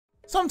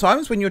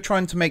Sometimes when you're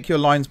trying to make your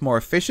lines more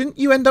efficient,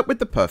 you end up with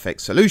the perfect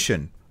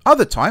solution.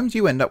 Other times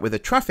you end up with a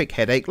traffic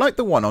headache like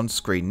the one on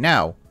screen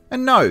now.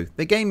 And no,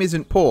 the game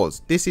isn't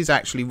paused, this is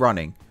actually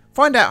running.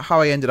 Find out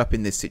how I ended up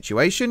in this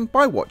situation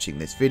by watching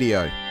this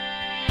video.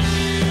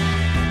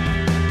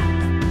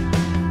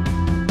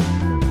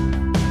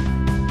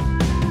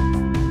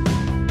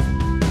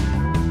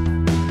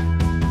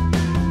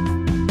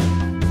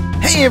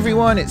 Hey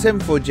everyone, it's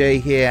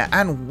M4J here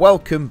and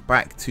welcome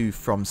back to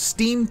From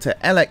Steam to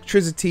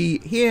Electricity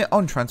here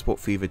on Transport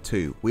Fever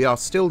 2. We are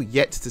still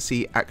yet to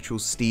see actual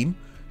Steam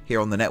here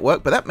on the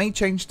network, but that may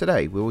change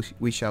today,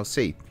 we shall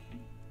see.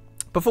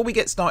 Before we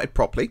get started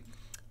properly,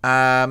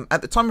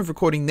 at the time of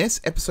recording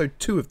this, episode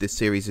 2 of this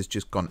series has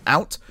just gone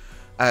out.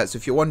 So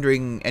if you're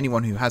wondering,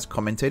 anyone who has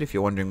commented, if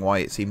you're wondering why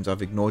it seems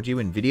I've ignored you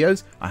in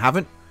videos, I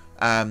haven't.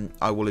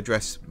 I will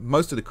address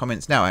most of the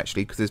comments now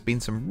actually, because there's been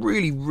some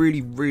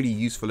really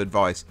useful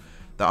advice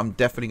that I'm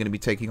definitely going to be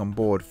taking on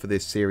board for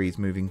this series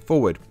moving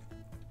forward.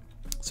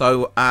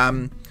 So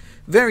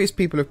various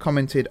people have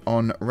commented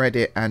on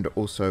Reddit and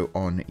also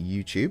on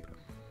YouTube,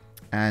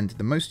 and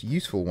the most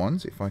useful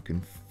ones, if I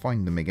can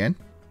find them again.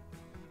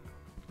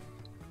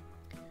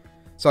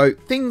 So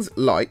things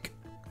like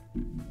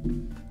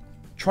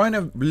trying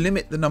to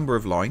limit the number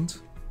of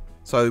lines.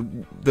 So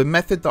the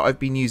method that I've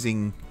been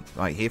using,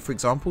 like here for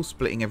example,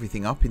 splitting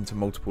everything up into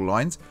multiple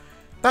lines,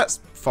 that's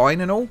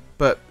fine and all,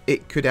 but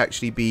it could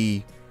actually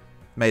be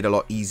made a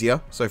lot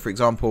easier. So for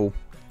example,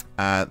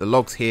 the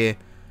logs here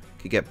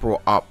could get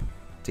brought up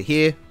to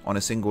here on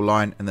a single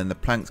line, and then the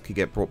planks could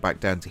get brought back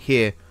down to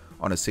here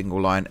on a single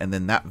line, and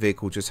then that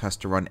vehicle just has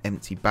to run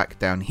empty back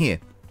down here.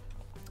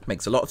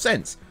 Makes a lot of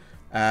sense.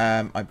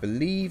 I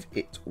believe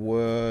it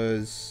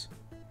was...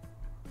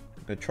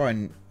 I'm going to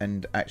try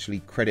and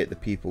actually credit the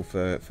people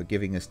for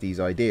giving us these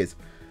ideas.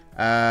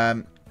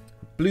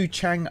 Blue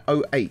Chang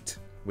 08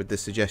 with the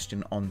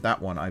suggestion on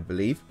that one, I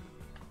believe.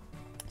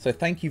 So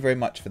thank you very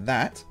much for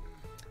that.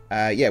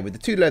 Yeah, with the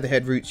 2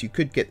 Leatherhead routes, you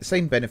could get the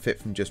same benefit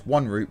from just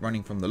one route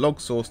running from the log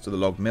source to the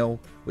log mill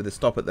with a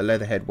stop at the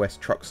Leatherhead West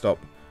truck stop.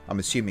 I'm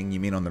assuming you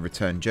mean on the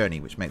return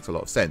journey, which makes a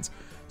lot of sense.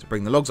 To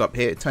bring the logs up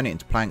here, turn it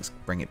into planks,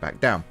 bring it back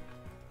down.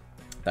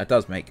 That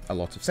does make a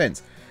lot of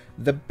sense.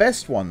 The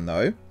best one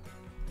though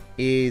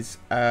is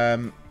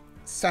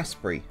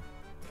Sasbury.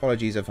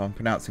 Apologies if I'm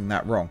pronouncing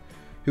that wrong.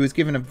 Who has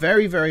given a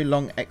very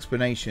long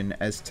explanation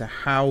as to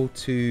how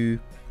to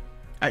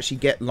actually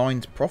get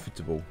lines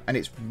profitable, and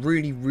it's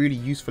really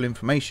useful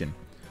information.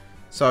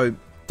 So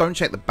don't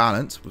check the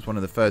balance was one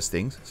of the first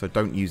things, so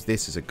don't use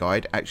this as a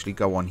guide. Actually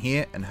go on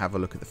here and have a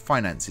look at the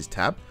finances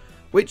tab,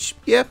 which,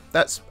 yeah,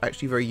 that's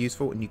actually very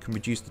useful, and you can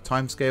reduce the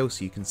timescale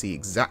so you can see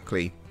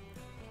exactly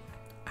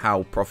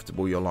how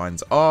profitable your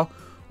lines are,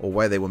 or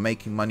where they were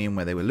making money and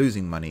where they were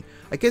losing money.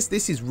 I guess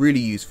this is really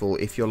useful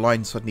if your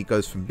line suddenly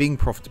goes from being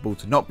profitable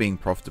to not being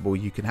profitable.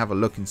 You can have a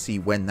look and see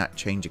when that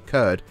change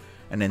occurred,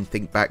 and then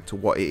think back to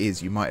what it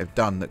is you might have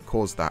done that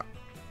caused that.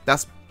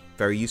 That's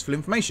very useful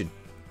information.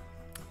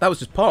 That was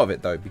just part of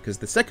it though, because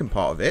the second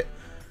part of it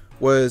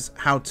was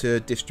how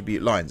to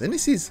distribute lines. And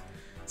this is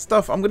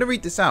stuff, I'm going to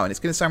read this out and it's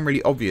going to sound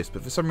really obvious,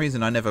 but for some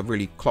reason I never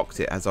really clocked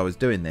it as I was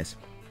doing this.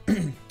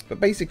 But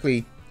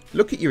basically,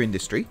 look at your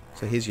industry.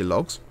 So here's your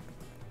logs.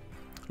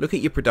 Look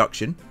at your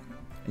production,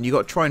 and you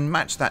got to try and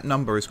match that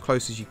number as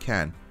close as you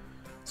can.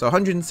 So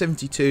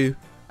 172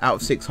 out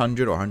of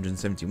 600, or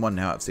 171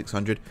 now out of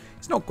 600.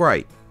 It's not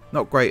great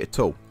at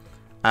all.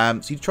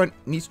 So you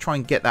need to try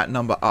and get that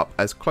number up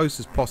as close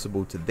as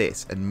possible to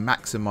this, and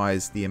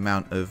maximize the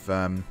amount of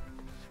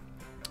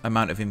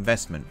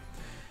investment.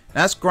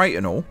 Now, that's great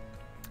and all,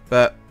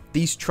 but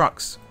these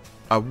trucks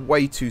are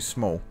way too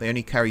small. They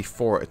only carry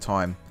 4 at a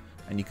time,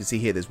 and you can see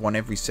here there's one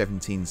every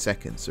 17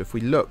 seconds. So if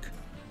we look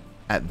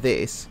at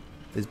this,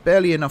 there's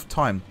barely enough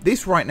time.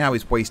 This right now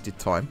is wasted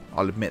time,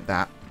 I'll admit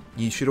that.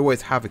 You should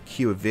always have a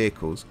queue of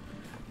vehicles,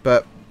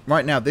 but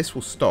right now this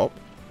will stop,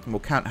 and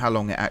we'll count how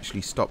long it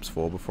actually stops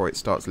for before it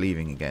starts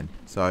leaving again.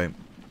 So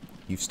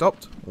you've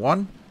stopped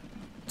 1,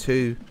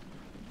 2,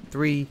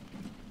 3,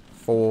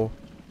 4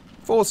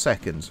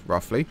 seconds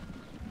roughly.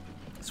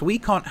 So we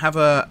can't have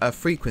a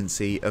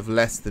frequency of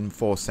less than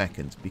 4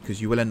 seconds,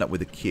 because you will end up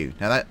with a queue.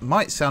 Now that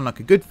might sound like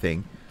a good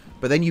thing,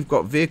 but then you've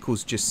got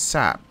vehicles just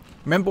sat.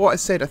 Remember what I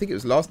said, I think it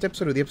was last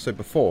episode or the episode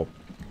before.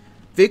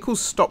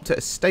 Vehicles stopped at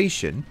a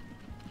station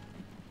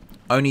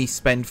only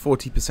spend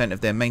 40%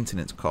 of their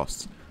maintenance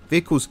costs.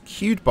 Vehicles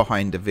queued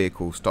behind a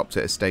vehicle stopped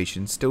at a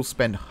station still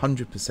spend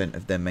 100%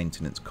 of their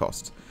maintenance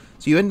costs.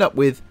 So you end up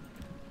with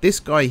this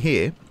guy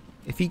here.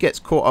 If he gets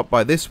caught up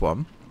by this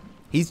one,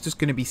 he's just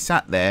going to be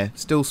sat there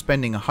still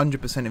spending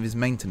 100% of his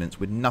maintenance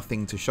with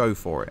nothing to show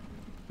for it,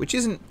 which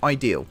isn't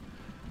ideal.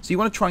 So you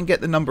want to try and get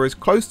the number as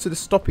close to the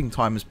stopping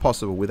time as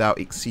possible without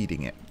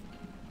exceeding it.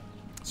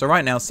 So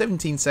right now,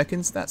 17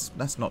 seconds,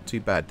 that's not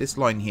too bad. This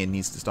line here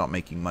needs to start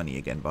making money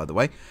again, by the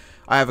way.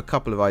 I have a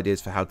couple of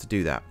ideas for how to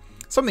do that.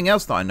 Something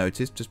else that I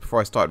noticed just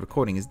before I started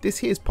recording is this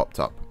here's popped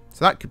up.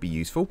 So that could be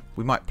useful.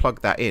 We might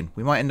plug that in.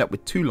 We might end up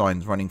with 2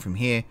 lines running from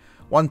here,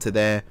 one to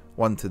there,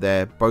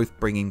 both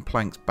bringing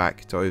planks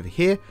back to over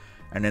here.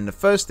 And then the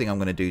first thing I'm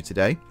going to do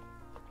today,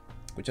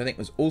 which I think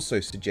was also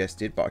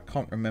suggested, but I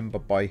can't remember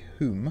by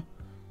whom,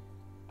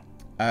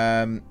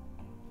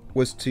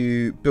 was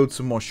to build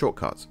some more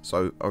shortcuts.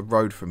 So a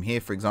road from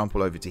here, for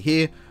example, over to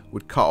here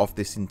would cut off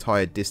this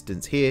entire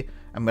distance here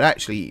and would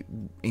actually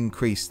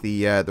increase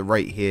the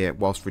rate here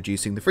whilst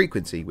reducing the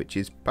frequency, which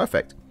is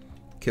perfect.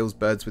 Kills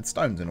birds with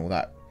stones and all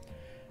that.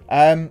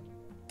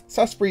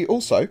 Sasbury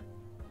also,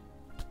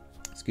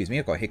 excuse me,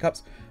 I've got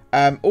hiccups,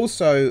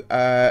 also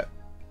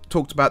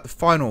talked about the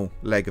final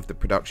leg of the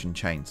production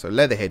chain. So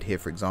Leatherhead here,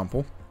 for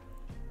example,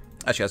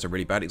 actually that's a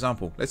really bad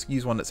example. Let's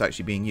use one that's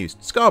actually being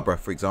used. Scarborough,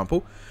 for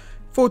example,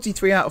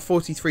 43 out of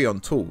 43 on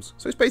tools.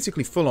 So it's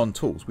basically full on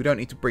tools. We don't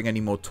need to bring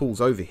any more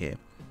tools over here.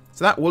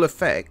 So that will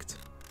affect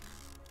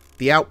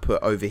the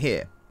output over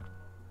here.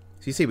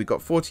 So you see we've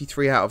got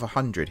 43 out of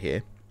 100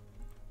 here.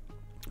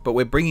 But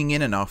we're bringing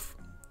in enough,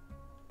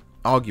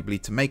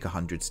 arguably, to make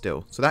 100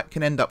 still. So that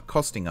can end up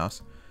costing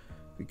us,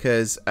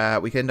 because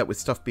we can end up with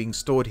stuff being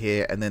stored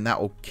here, and then that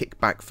will kick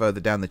back further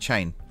down the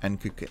chain and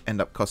could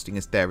end up costing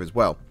us there as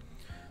well.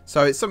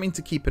 So it's something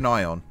to keep an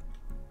eye on.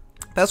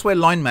 That's where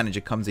Line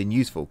Manager comes in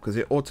useful, because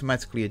it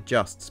automatically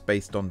adjusts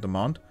based on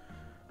demand,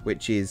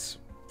 which is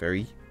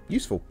very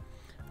useful.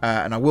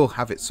 And I will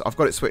have it, I've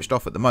got it switched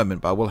off at the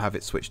moment, but I will have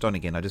it switched on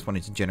again. I just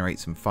wanted to generate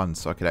some funds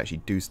so I could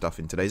actually do stuff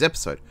in today's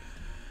episode.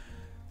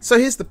 So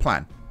here's the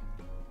plan.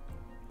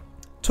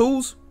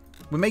 Tools.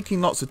 We're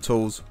making lots of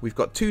tools. We've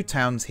got 2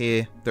 towns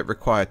here that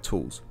require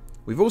tools.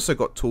 We've also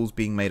got tools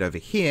being made over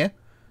here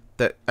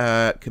that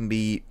can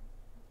be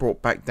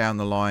brought back down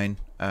the line.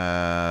 Where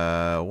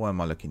am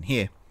I looking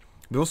here?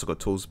 We've also got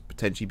tools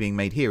potentially being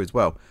made here as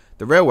well.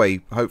 The railway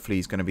hopefully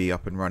is going to be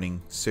up and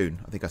running soon.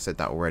 I think I said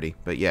that already,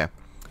 but yeah,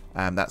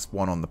 that's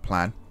one on the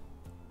plan.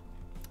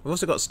 We've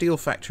also got steel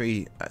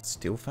factory.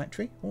 Steel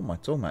factory? What am I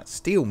talking about?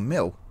 Steel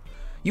mill.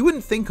 You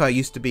wouldn't think I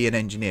used to be an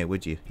engineer,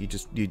 would you? You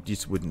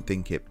just wouldn't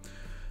think it.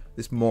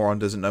 This moron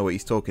doesn't know what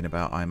he's talking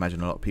about, I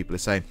imagine a lot of people are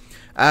saying.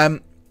 So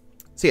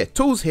yeah,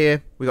 tools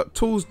here. We've got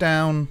tools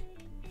down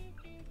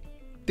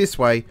this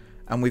way,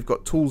 and we've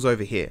got tools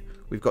over here.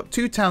 We've got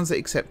 2 towns that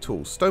accept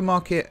tools.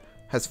 Stowmarket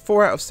has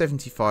 4 out of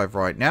 75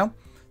 right now.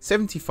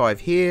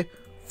 75 here,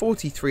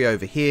 43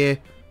 over here.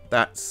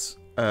 That's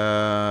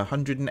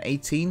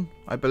 118,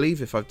 I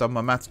believe, if I've done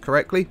my maths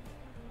correctly.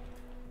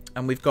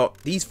 And we've got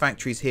these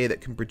factories here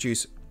that can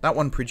produce, that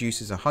one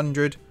produces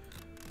 100.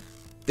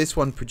 This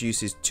one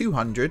produces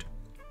 200.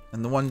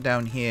 And the one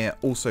down here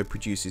also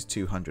produces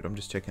 200. I'm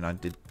just checking I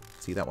did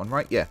see that one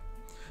right. Yeah.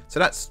 So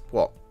that's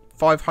what,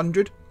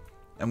 500?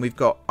 And we've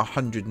got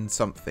 100 and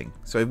something.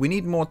 So we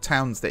need more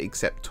towns that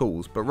accept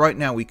tools. But right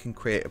now we can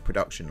create a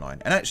production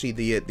line. And actually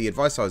the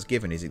advice I was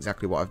given is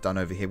exactly what I've done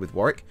over here with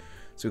Warwick.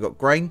 So we've got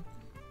grain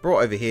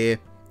brought over here,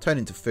 turned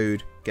into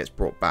food, gets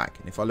brought back.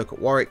 And if I look at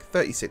Warwick,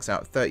 36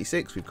 out of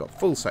 36, we've got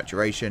full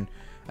saturation.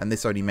 And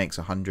this only makes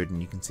 100,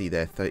 and you can see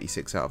there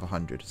 36 out of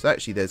 100. So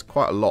actually there's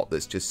quite a lot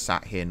that's just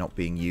sat here not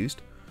being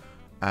used,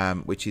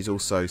 which is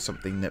also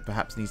something that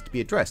perhaps needs to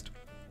be addressed.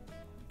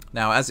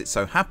 Now, as it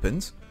so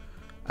happens,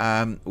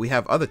 we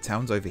have other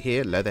towns over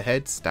here,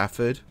 Leatherhead,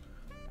 Stafford,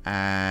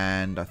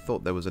 and I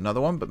thought there was another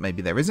one, but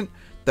maybe there isn't,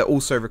 that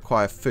also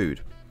require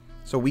food.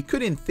 So we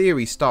could, in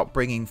theory, start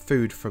bringing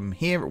food from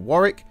here at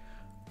Warwick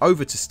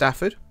over to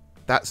Stafford.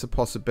 That's a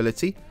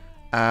possibility.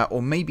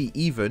 Or maybe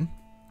even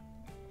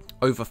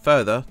over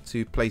further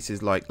to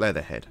places like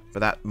Leatherhead, but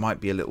that might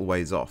be a little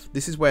ways off.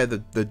 This is where the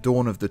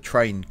dawn of the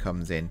train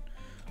comes in,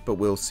 but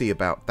we'll see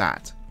about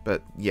that.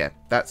 But yeah,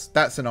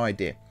 that's an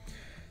idea.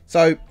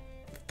 So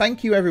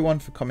thank you everyone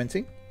for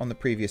commenting on the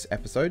previous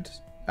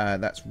episodes.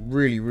 That's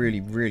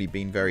really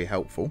been very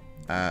helpful.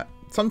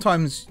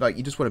 Sometimes like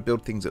you just want to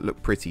build things that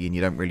look pretty and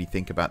you don't really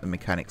think about the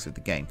mechanics of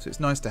the game. So it's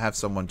nice to have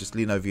someone just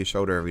lean over your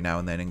shoulder every now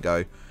and then and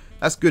go,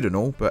 that's good and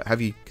all, but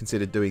have you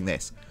considered doing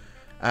this?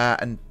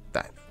 And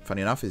that,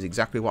 funny enough, is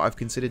exactly what I've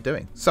considered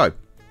doing. So,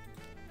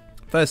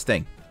 first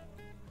thing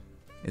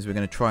is we're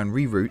going to try and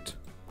reroute.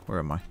 Where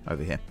am I?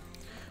 Over here.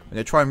 We're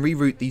going to try and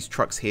reroute these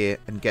trucks here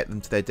and get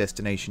them to their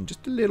destination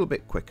just a little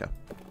bit quicker.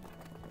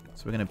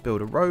 So we're going to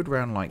build a road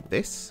around like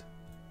this.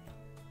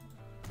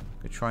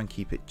 We're going to try and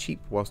keep it cheap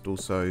whilst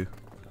also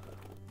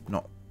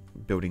not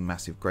building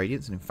massive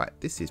gradients. And in fact,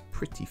 this is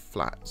pretty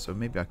flat. So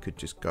maybe I could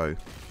just go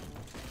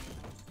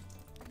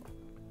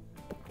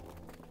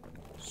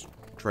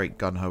straight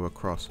gun-ho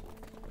across.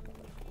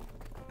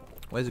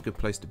 Where's a good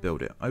place to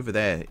build it? Over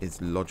there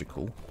is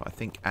logical, but I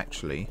think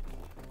actually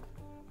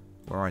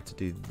were I to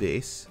do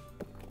this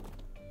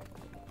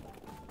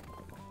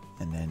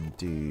and then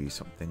do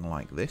something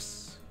like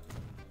this.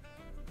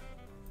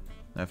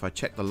 Now if I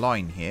check the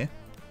line here,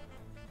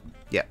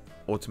 yeah,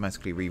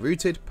 automatically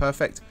rerouted,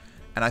 perfect.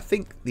 And I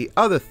think the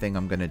other thing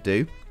I'm going to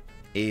do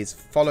is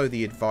follow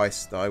the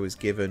advice that I was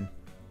given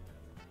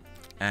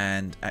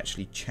and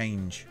actually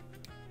change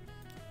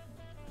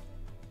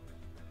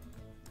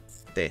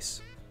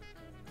this.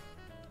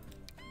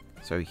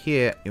 So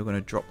here you're going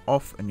to drop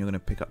off and you're going to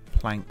pick up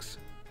planks,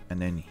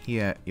 and then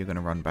here you're going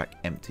to run back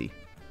empty.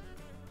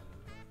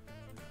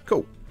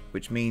 Cool.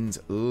 which means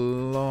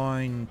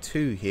line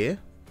 2 here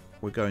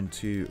we're going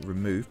to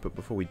remove. But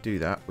before we do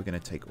that, we're going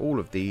to take all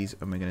of these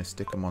and we're going to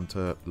stick them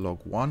onto log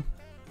 1.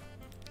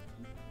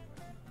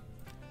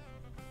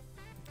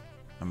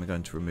 And we're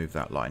going to remove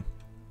that line.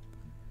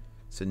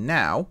 So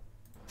now,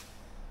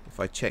 if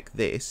I check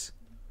this,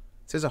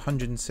 it says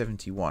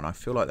 171. I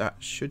feel like that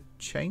should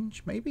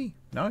change, maybe?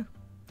 No?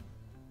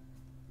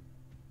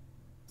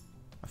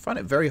 I find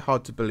it very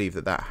hard to believe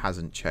that that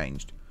hasn't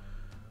changed,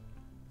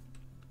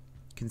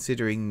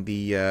 considering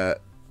the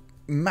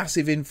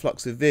massive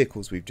influx of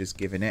vehicles we've just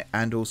given it,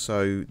 and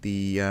also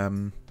the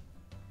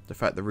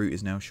fact the route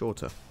is now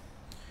shorter.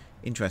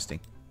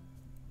 Interesting.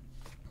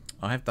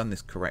 I have done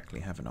this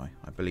correctly, haven't I?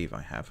 I believe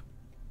I have.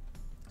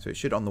 So it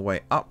should, on the way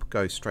up,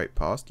 go straight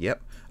past.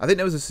 Yep. I think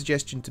there was a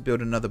suggestion to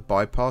build another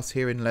bypass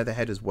here in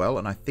Leatherhead as well,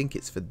 and I think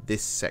it's for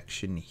this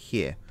section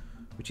here,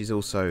 which is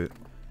also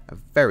a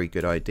very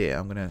good idea.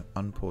 I'm going to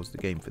unpause the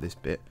game for this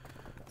bit.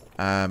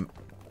 So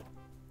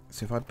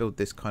if I build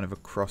this kind of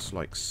across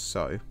like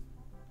so,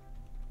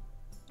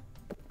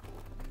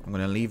 I'm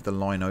going to leave the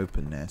line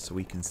open there so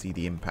we can see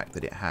the impact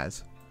that it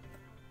has.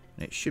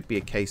 And it should be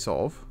a case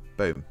of,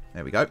 boom,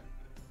 there we go.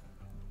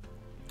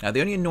 Now the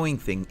only annoying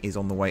thing is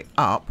on the way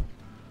up,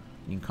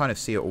 you can kind of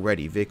see it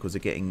already, vehicles are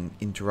getting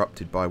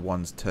interrupted by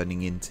ones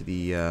turning into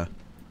the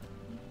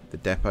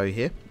depot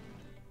here.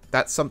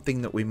 That's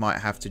something that we might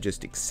have to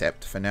just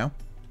accept for now.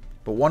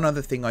 But one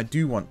other thing I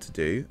do want to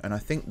do, and I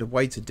think the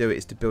way to do it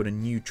is to build a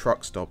new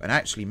truck stop, and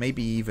actually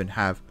maybe even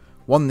have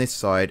one this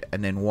side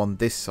and then one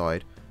this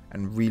side,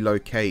 and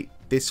relocate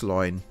this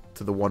line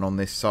to the one on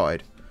this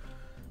side.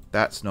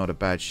 That's not a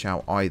bad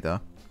shout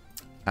either.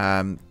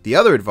 The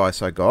other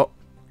advice I got,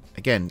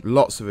 again,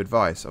 lots of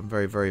advice, I'm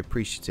very, very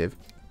appreciative,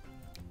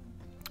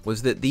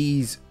 was that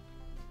these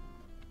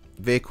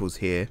vehicles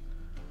here,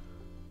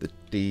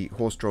 the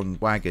horse-drawn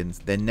wagons,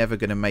 they're never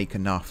going to make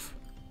enough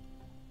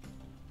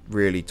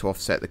really to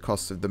offset the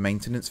costs of the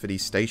maintenance for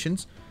these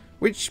stations,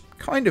 which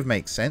kind of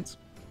makes sense.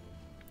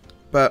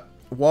 But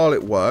while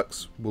it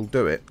works, we'll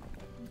do it.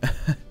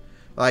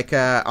 Like,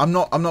 I'm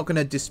not going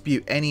to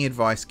dispute any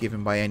advice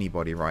given by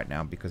anybody right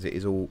now, because it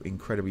is all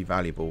incredibly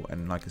valuable,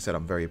 and like I said,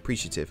 I'm very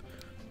appreciative.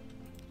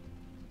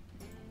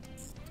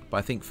 But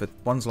I think for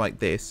ones like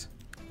this,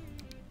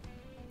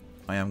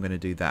 I am going to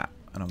do that,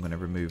 and I'm going to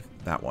remove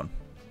that one.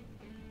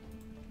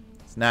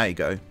 So now you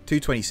go,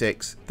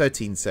 226,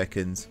 13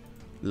 seconds,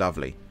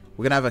 lovely.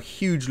 We're going to have a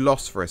huge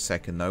loss for a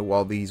second though,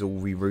 while these all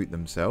reroute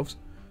themselves,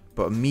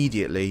 but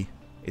immediately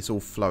it's all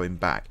flowing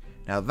back.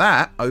 Now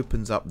that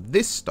opens up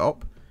this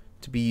stop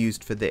to be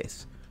used for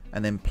this,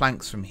 and then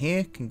planks from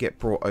here can get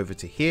brought over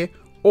to here,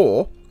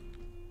 or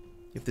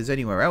if there's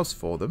anywhere else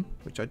for them,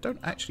 which I don't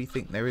actually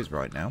think there is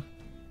right now.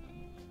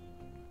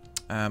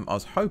 I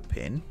was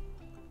hoping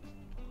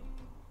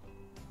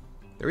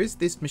there is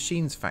this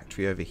machines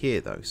factory over here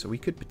though, so we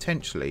could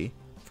potentially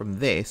from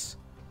this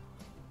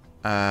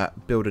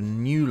build a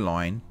new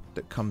line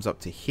that comes up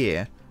to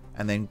here,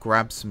 and then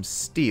grab some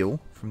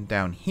steel from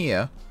down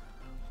here,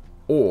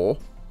 or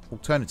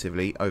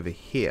alternatively over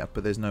here,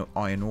 but there's no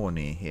iron ore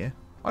near here.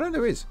 Oh no,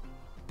 there is.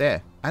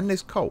 There. And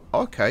there's coal.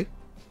 Okay.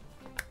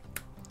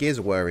 Gears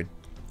are whirring.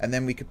 And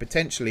then we could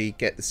potentially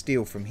get the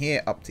steel from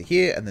here up to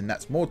here, and then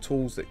that's more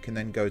tools that can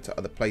then go to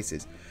other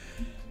places.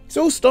 It's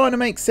all starting to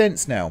make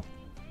sense now.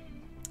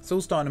 It's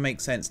all starting to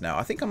make sense now.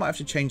 I think I might have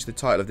to change the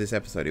title of this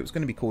episode. It was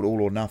going to be called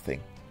All or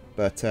Nothing.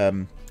 But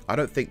I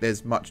don't think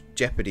there's much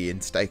jeopardy in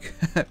stake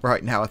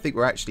right now. I think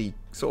we're actually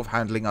sort of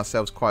handling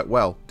ourselves quite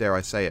well, dare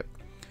I say it.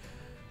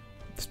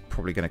 It's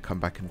probably going to come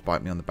back and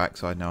bite me on the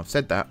backside now I've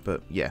said that,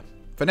 but yeah.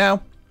 For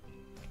now,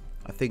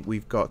 I think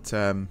we've got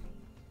a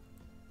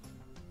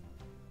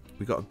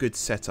good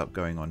setup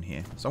going on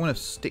here. So I'm going to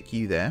stick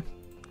you there.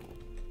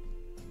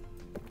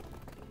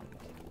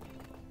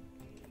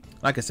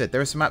 Like I said,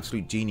 there are some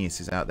absolute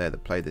geniuses out there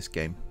that play this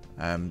game.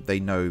 They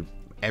know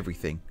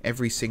everything.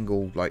 Every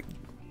single, like,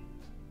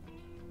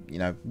 you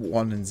know,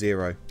 1 and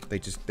 0.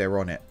 They're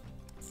on it.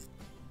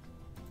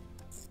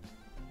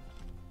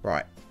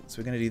 Right. So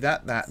we're going to do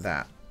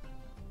that.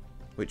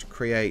 Which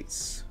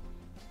creates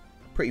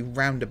a pretty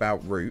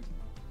roundabout route.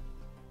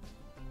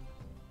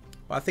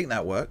 But I think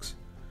that works.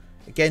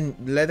 Again,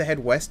 Leatherhead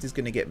West is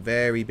going to get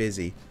very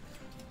busy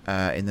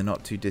in the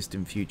not too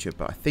distant future.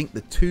 But I think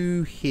the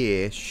 2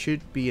 here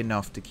should be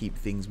enough to keep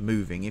things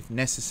moving. If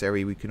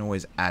necessary, we can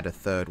always add a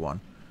 3rd one.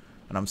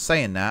 And I'm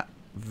saying that,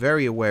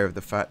 very aware of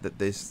the fact that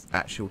this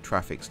actual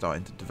traffic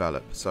starting to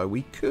develop. So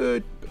we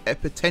could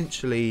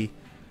potentially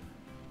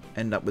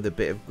end up with a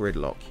bit of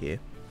gridlock here.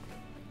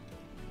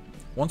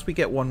 Once we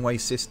get one-way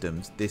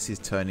systems, this is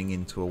turning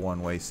into a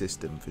one-way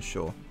system for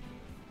sure.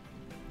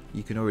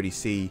 You can already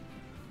see,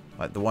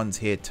 like, the ones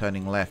here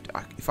turning left.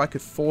 If I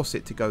could force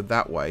it to go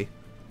that way,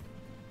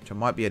 which I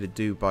might be able to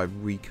do by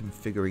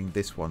reconfiguring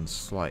this one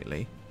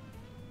slightly,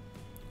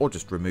 or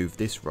just remove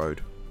this road,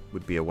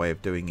 would be a way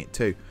of doing it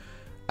too.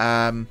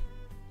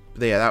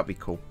 But yeah, that would be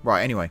cool.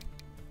 Right, anyway.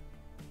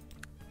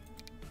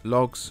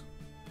 Logs.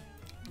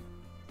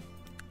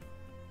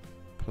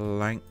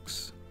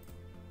 Planks.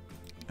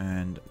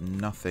 and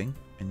nothing.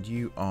 And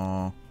you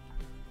are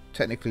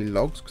technically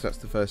logs, because that's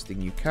the first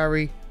thing you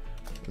carry.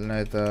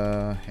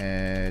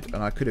 Leatherhead. And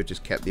I could have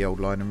just kept the old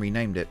line and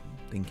renamed it,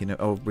 thinking of,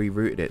 or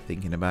rerouted it,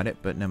 thinking about it,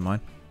 but never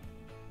mind.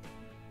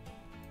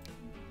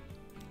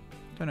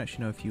 Don't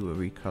actually know if you were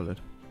recolored.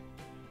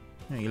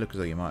 Yeah, you look as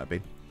though you might have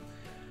been.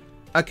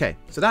 Okay,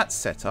 so that's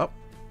set up.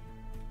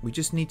 We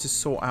just need to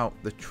sort out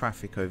the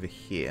traffic over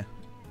here.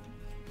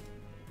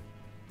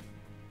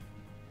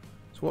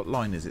 So what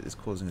line is it that's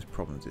causing us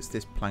problems? It's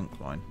this plank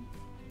line.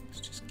 Let's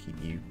just keep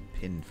you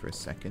pinned for a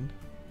second.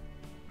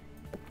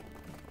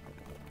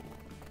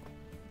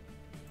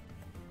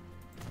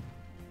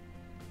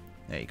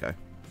 There you go.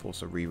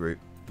 Force a reroute.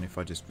 And if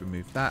I just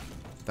remove that,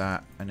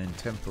 that, and then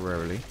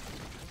temporarily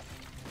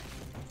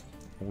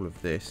all of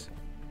this.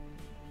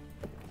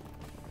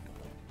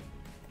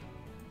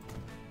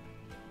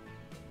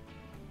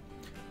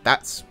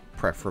 That's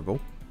preferable,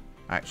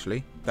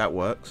 actually. That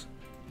works.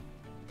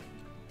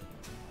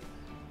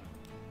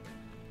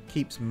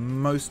 Keeps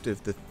most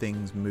of the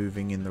things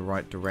moving in the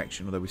right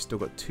direction, although we've still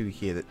got two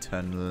here that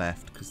turn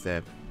left because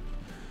they're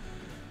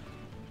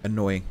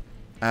annoying.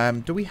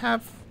 Do we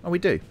have... Oh, we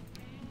do.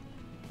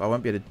 I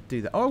won't be able to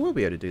do that. Oh, I will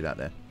be able to do that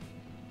there.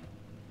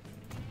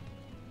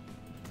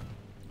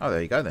 Oh,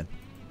 there you go then.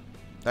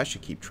 That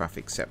should keep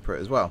traffic separate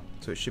as well.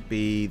 So it should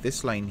be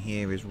this lane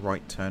here is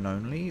right turn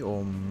only,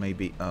 or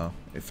maybe... Oh,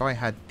 if I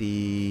had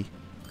the...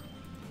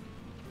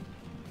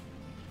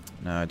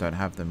 No, I don't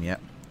have them yet.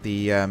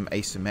 The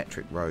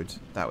asymmetric roads,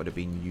 that would have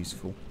been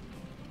useful.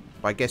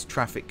 But I guess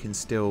traffic can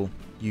still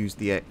use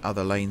the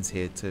other lanes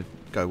here to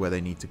go where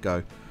they need to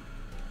go.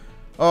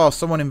 Oh,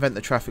 someone invent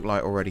the traffic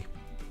light already.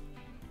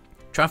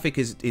 Traffic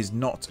is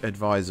not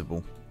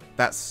advisable.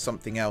 That's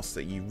something else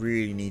that you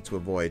really need to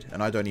avoid.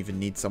 And I don't even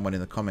need someone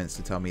in the comments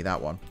to tell me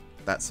that one.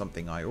 That's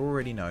something I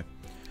already know.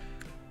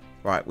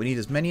 Right, we need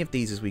as many of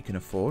these as we can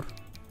afford.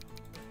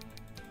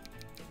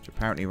 Which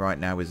apparently right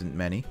now isn't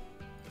many.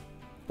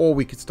 Or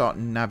we could start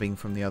nabbing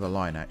from the other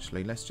line,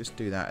 actually. Let's just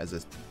do that as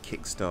a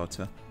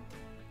Kickstarter.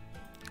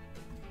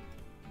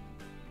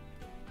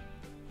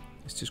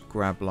 Let's just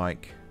grab,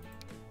 like...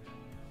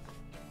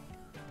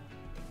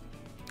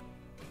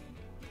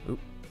 Oop.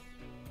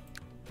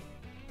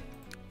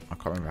 I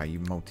can't remember how you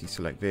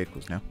multi-select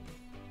vehicles now.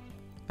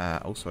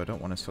 Also, I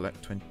don't want to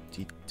select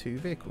 22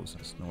 vehicles.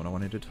 That's not what I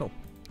wanted at all.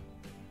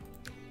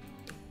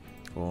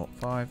 4,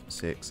 5,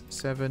 6,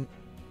 7,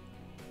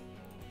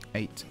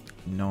 8,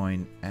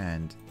 9,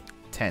 and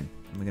 10.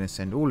 And we're going to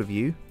send all of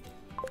you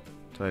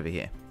to over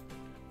here.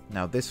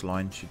 Now this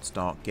line should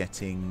start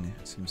getting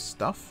some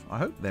stuff, I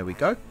hope. There we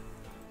go.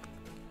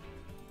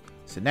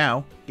 So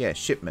now, yeah,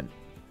 shipment.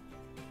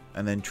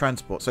 And then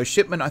transport. So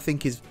shipment, I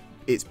think, is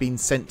it's been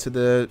sent to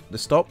the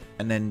stop.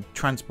 And then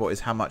transport is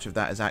how much of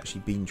that has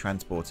actually been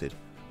transported.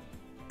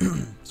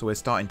 So we're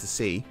starting to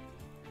see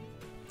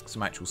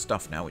some actual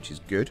stuff now, which is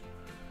good.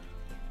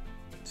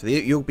 So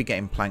you'll be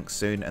getting planks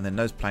soon, and then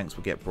those planks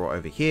will get brought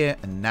over here,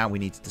 and now we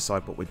need to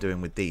decide what we're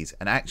doing with these.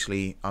 And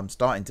actually, I'm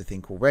starting to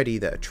think already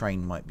that a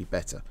train might be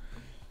better.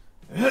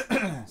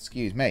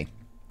 Excuse me.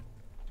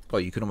 Well,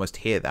 you can almost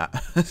hear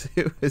that as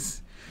it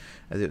was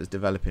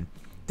developing.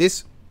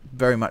 This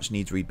very much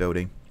needs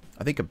rebuilding.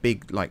 I think a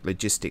big like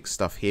logistics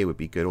stuff here would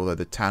be good, although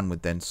the town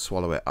would then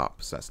swallow it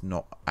up, so that's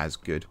not as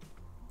good.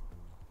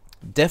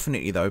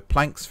 Definitely though,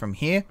 planks from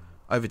here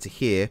over to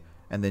here,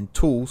 and then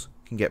tools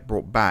can get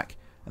brought back.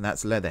 And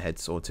that's Leatherhead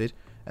sorted.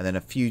 And then a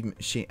few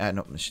machines.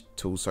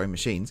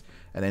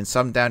 And then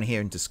some down here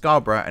into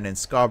Scarborough. And then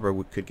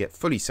Scarborough could get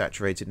fully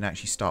saturated and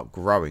actually start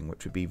growing,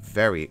 which would be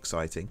very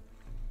exciting.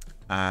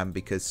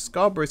 Because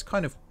Scarborough is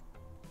kind of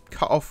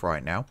cut off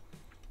right now.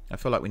 I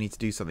feel like we need to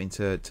do something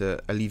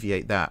to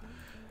alleviate that.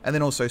 And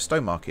then also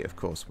Stowmarket, of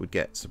course, would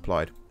get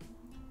supplied.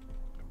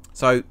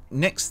 So,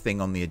 next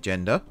thing on the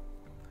agenda.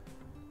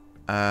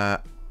 Where's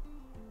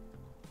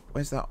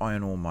that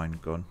iron ore mine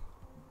gone?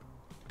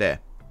 There.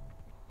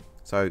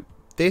 So,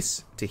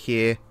 this to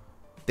here,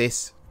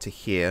 this to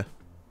here.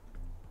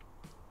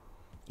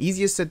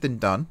 Easier said than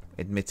done,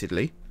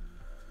 admittedly.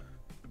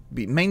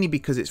 Mainly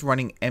because it's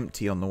running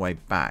empty on the way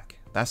back.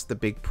 That's the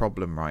big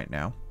problem right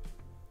now.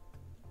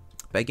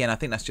 But again, I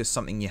think that's just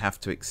something you have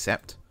to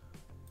accept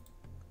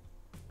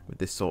with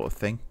this sort of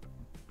thing.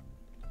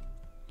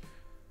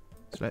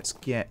 So let's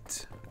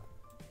get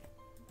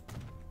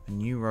a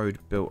new road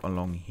built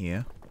along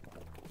here.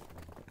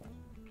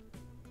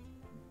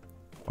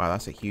 Wow,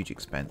 that's a huge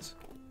expense.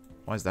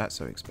 Why is that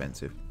so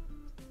expensive?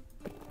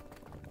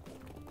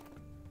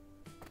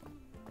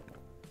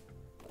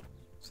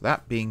 So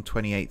that being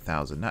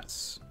 28,000,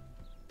 that's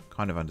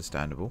kind of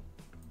understandable.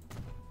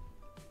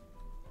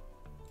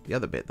 The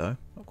other bit though,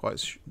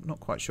 not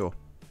quite sure.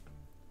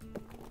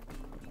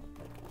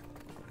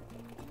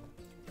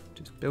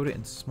 Just build it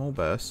in small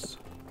bursts.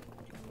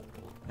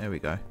 There we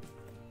go.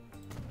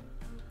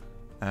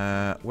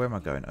 Where am I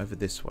going? Over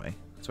this way.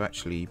 So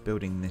actually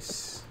building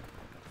this...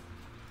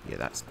 Yeah,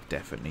 that's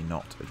definitely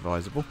not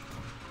advisable.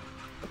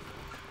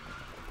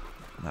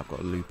 And I've got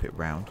to loop it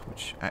round,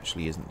 which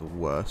actually isn't the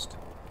worst.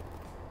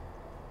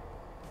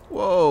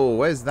 Whoa,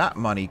 where's that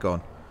money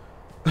gone?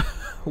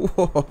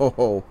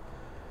 Whoa.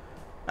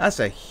 That's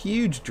a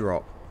huge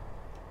drop.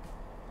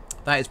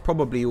 That is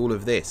probably all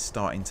of this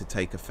starting to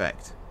take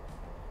effect.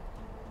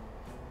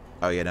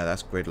 Oh yeah, no,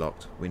 that's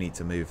gridlocked. We need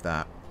to move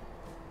that.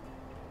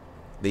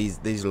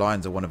 These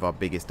lines are one of our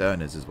biggest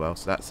earners as well,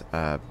 so that's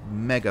a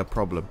mega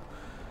problem.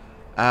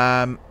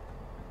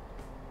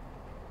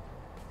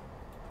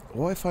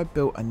 What if I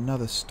built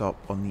another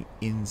stop on the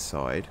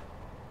inside?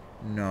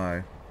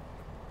 No,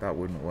 that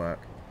wouldn't work.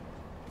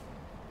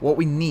 What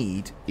we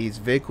need is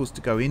vehicles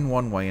to go in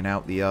one way and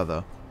out the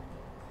other.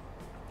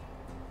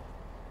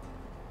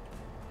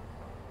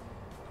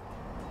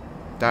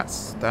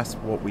 That's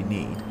what we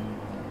need.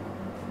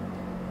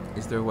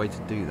 Is there a way to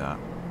do that?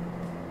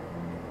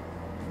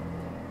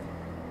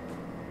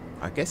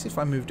 I guess if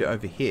I moved it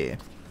over here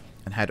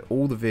and had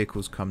all the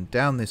vehicles come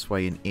down this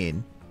way and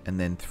in, and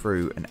then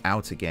through and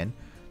out again,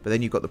 but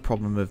then you've got the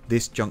problem of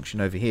this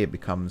junction over here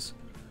becomes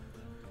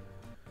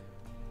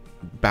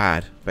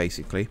bad,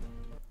 basically.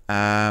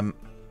 The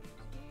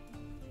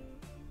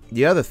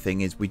other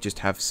thing is we just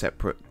have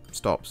separate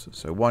stops.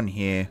 So one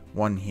here,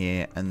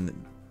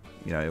 and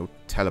you know, it'll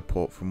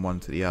teleport from one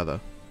to the other.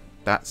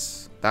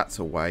 That's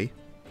a way.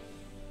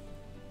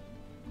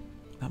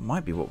 That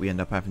might be what we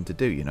end up having to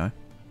do, you know.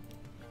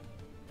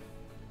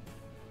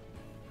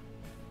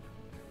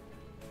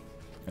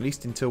 At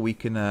least until we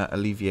can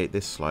alleviate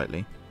this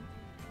slightly.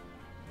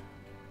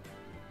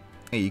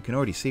 Hey, you can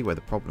already see where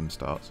the problem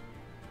starts.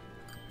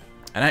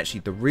 And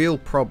actually, the real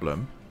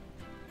problem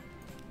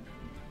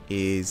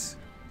is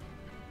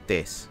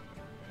this.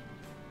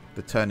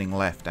 The turning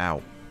left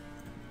out.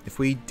 If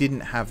we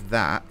didn't have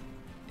that,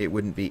 it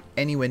wouldn't be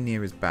anywhere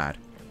near as bad.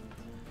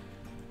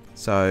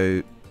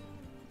 So...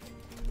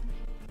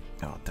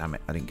 oh, damn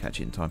it. I didn't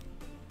catch it in time.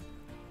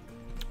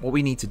 What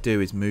we need to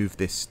do is move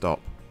this stop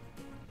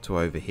to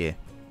over here.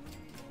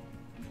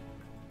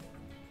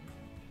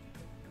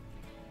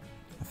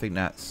 I think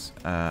that's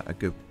a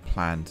good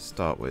plan to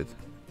start with.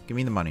 Give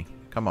me the money.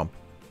 Come on.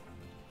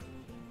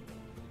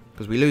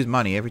 Because we lose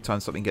money every time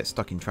something gets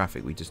stuck in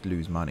traffic. We just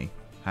lose money.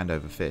 Hand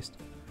over fist.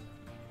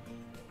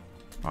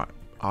 Right.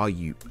 Are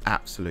you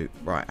absolute...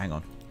 right, hang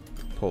on.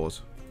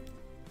 Pause.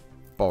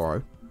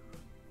 Borrow.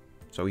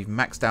 So we've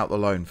maxed out the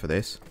loan for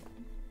this.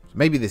 So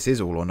maybe this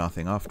is all or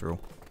nothing after all.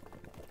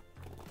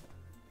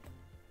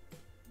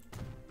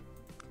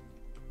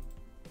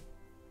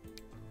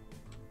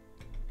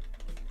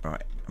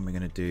 Right. And we're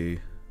going to do...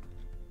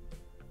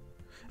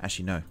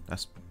 actually, no.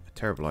 That's a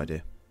terrible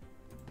idea.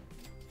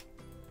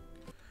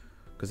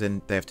 Because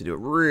then they have to do a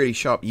really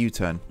sharp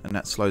U-turn. And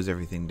that slows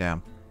everything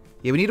down.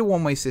 Yeah, we need a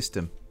one-way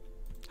system.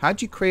 How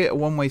do you create a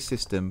one-way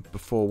system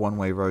before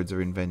one-way roads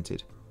are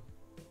invented?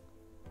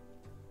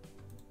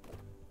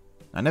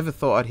 I never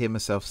thought I'd hear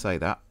myself say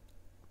that.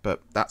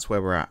 But that's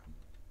where we're at.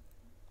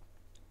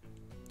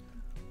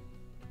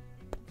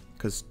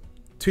 Because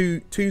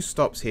two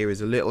stops here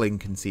is a little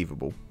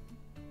inconceivable.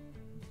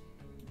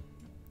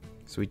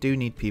 So we do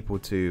need people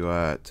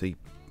to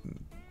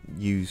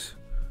use...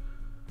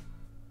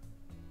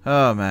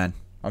 oh man,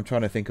 I'm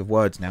trying to think of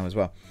words now as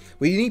well.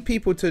 We need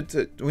people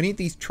we need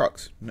these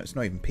trucks. No, it's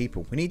not even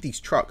people. We need these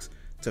trucks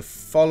to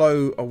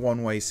follow a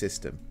one-way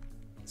system.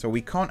 So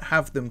we can't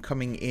have them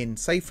coming in.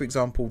 Say, for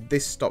example,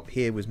 this stop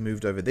here was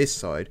moved over this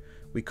side.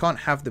 We can't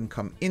have them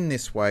come in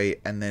this way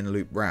and then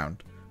loop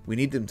round. We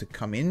need them to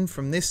come in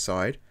from this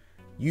side,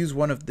 use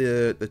one of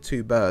the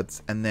two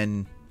berths, and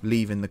then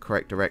leave in the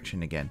correct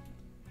direction again.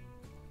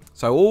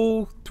 So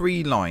all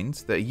three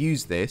lines that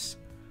use this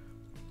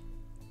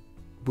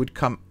would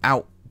come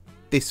out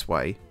this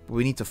way. But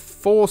we need to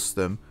force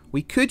them.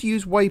 We could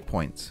use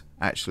waypoints,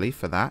 actually,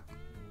 for that.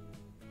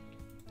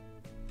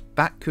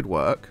 That could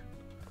work.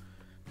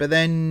 But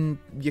then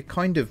you're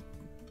kind of...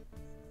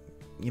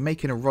 you're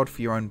making a rod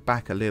for your own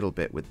back a little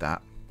bit with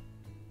that.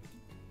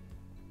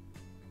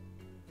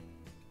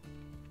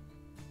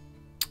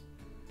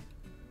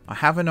 I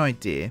have an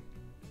idea.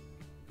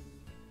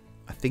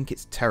 I think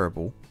it's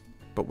terrible,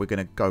 but we're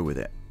going to go with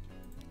it.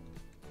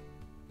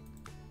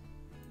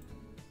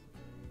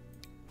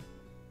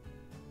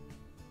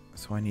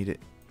 So I need it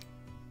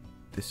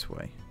this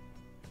way.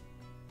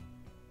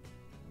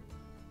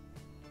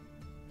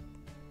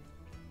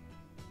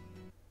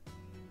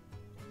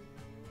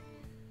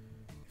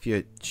 If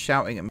you're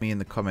shouting at me in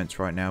the comments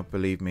right now,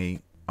 believe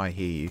me, I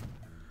hear you.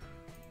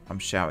 I'm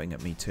shouting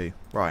at me too.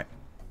 Right.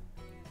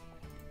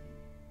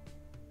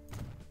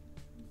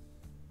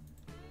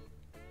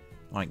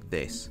 Like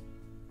this.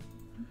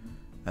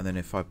 And then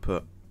if I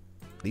put...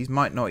 these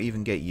might not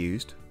even get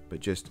used,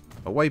 but just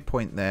a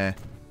waypoint there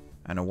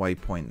and a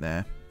waypoint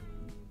there.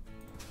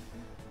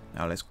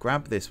 Now let's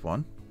grab this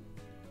one.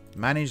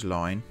 Manage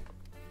line.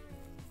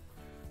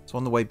 So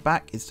on the way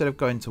back, instead of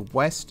going to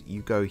west,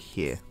 you go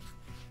here.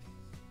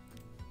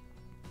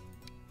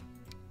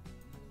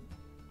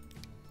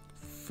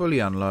 Fully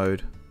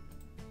unload.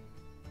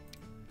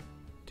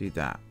 Do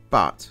that.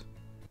 But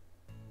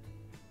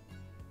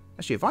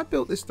actually, if I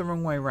built this the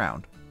wrong way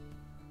around.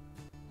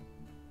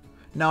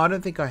 No, I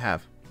don't think I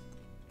have.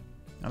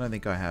 I don't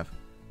think I have.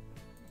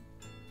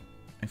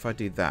 if I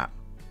do that,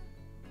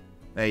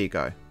 there you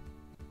go.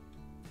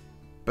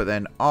 But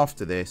then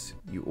after this,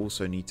 you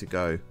also need to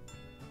go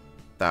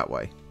that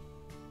way.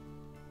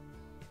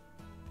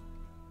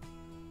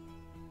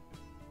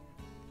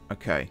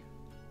 Okay.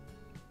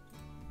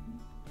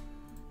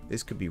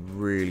 This could be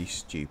really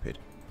stupid.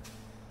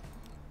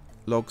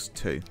 Logs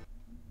 2.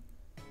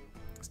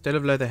 Instead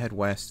of Leatherhead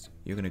West,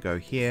 you're going to go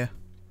here.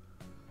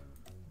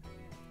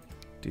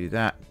 Do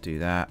that, do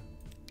that.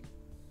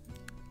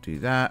 Do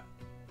that.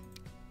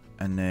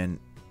 And then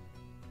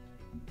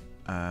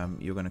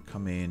you're going to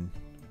come in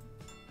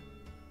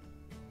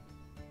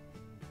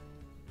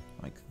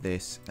like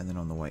this, and then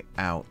on the way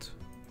out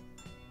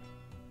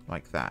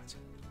like that.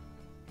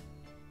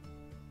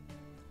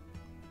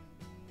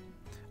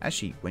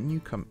 Actually, when you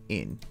come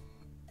in,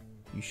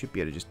 you should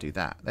be able to just do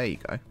that. There you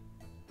go.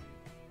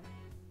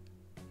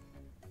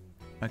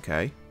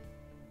 Okay.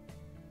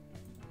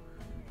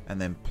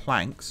 And then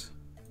planks.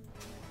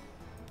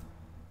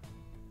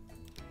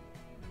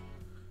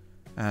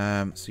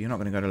 So you're not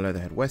going to go to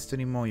Leatherhead West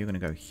anymore. You're going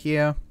to go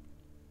here.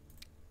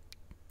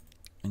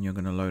 And you're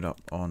going to load up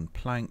on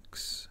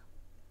planks.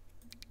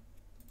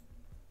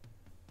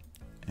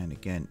 And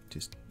again,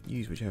 just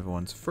use whichever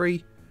one's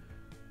free.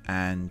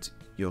 And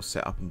you're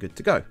set up and good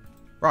to go.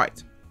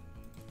 Right.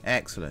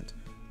 Excellent.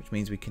 Which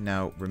means we can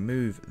now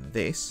remove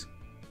this.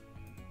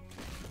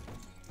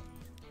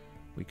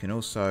 We can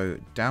also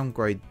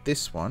downgrade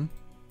this one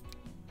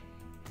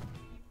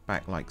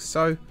back like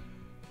so.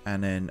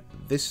 And then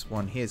this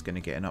one here is going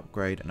to get an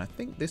upgrade. And I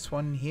think this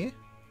one here,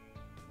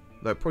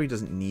 though it probably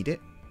doesn't need it.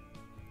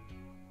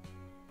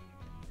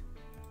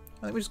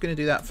 I think we're just going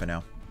to do that for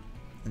now.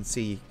 And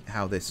see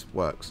how this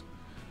works.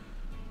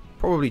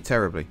 Probably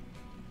terribly.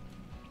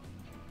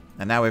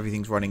 And now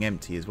everything's running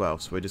empty as well.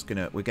 So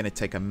we're gonna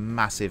take a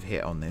massive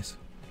hit on this.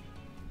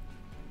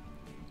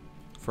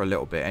 For a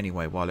little bit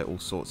anyway, while it all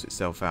sorts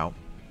itself out.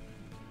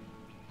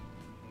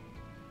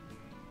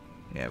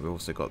 Yeah, we've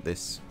also got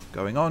this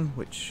going on,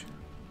 which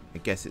I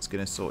guess it's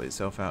going to sort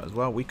itself out as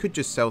well. We could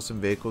just sell some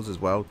vehicles as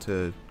well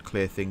to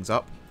clear things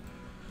up.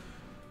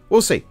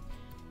 We'll see.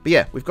 But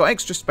yeah, we've got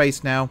extra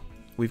space now.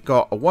 We've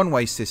got a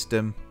one-way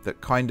system that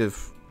kind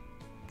of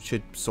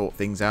should sort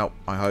things out,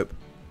 I hope.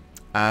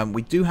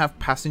 We do have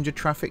passenger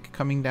traffic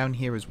coming down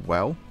here as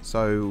well.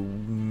 So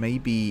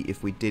maybe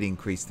if we did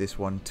increase this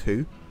one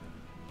too,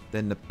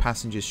 then the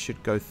passengers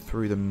should go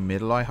through the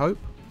middle, I hope.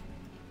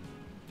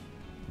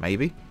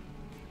 Maybe.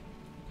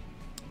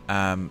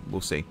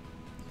 We'll see.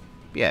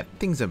 But yeah,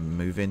 things are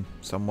moving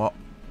somewhat.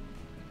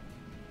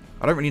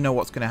 I don't really know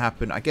what's going to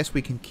happen. I guess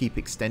we can keep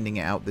extending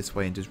it out this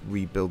way and just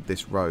rebuild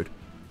this road.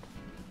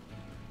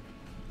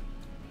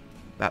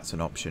 That's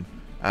an option.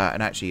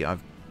 And actually,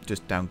 I've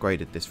just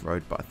downgraded this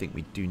road, but I think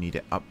we do need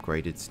it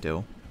upgraded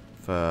still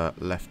for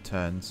left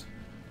turns.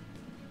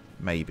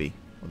 Maybe.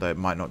 Although it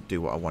might not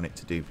do what I want it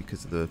to do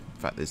because of the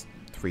fact there's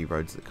 3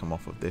 roads that come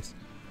off of this.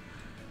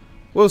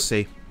 We'll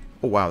see.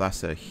 Oh wow,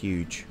 that's a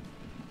huge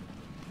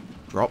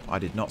drop. I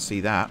did not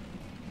see that.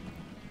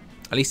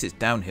 At least it's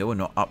downhill and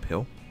not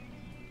uphill.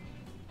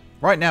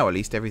 Right now, at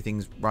least,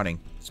 everything's running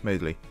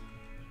smoothly.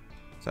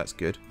 So that's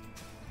good.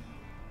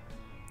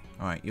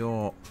 Alright,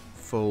 you're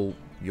full.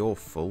 You're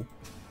full.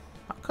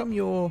 How come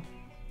you're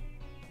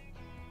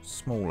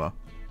smaller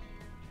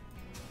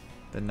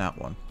than that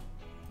one?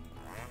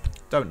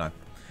 Don't know.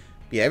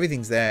 But yeah,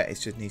 everything's there. It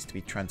just needs to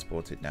be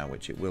transported now,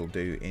 which it will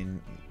do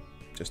in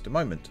just a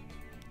moment.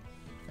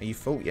 Are you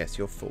full? Yes,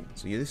 you're full.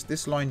 So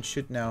this line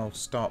should now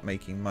start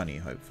making money,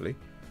 hopefully.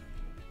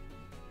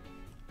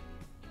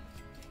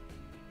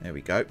 There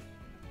we go.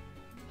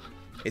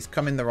 It's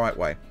coming the right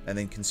way. And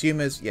then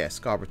consumers, yeah,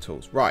 Scarborough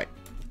Tools. Right.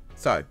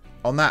 So,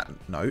 on that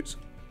note,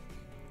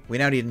 we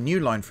now need a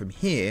new line from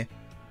here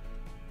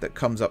that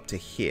comes up to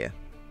here.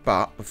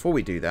 But before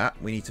we do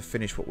that, we need to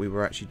finish what we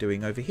were actually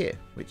doing over here,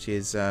 which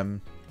is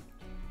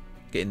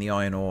getting the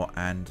iron ore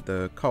and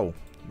the coal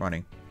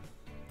running.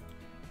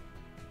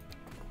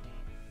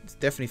 It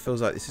definitely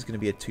feels like this is going to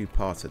be a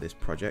two-parter, this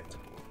project.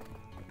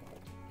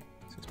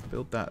 So let's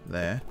build that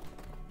there.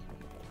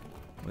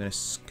 We're going to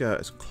skirt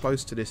as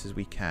close to this as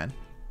we can.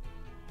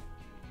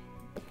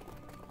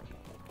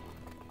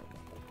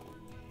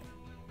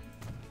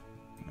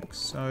 Like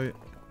so.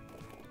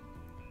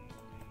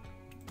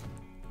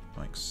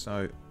 Like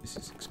so. This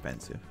is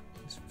expensive.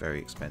 It's very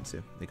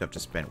expensive. I think I've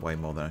just spent way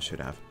more than I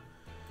should have.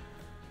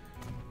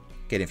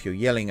 Again, if you're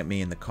yelling at me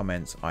in the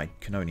comments, I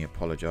can only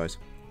apologise.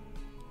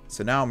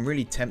 So now I'm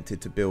really tempted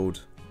to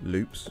build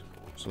loops.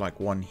 So like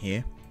one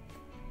here.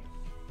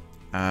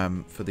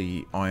 For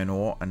the iron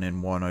ore, and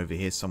then one over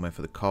here somewhere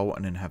for the coal,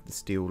 and then have the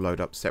steel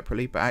load up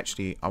separately. But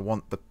actually I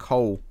want the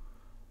coal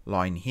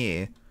line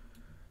here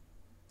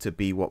to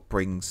be what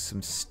brings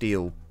some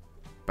steel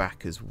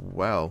back as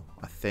well,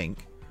 I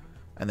think,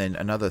 and then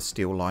another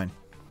steel line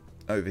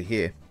over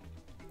here.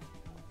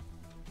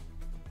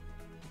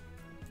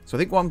 So I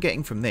think what I'm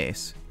getting from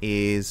this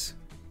is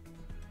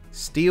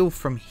steel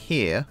from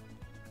here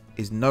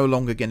is no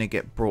longer going to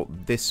get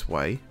brought this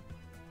way.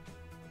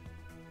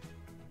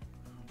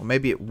 Or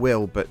maybe it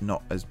will, but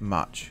not as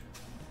much.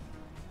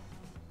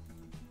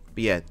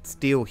 But yeah,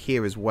 steel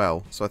here as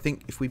well. So I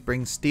think if we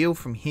bring steel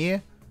from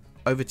here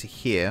over to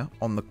here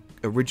on the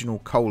original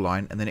coal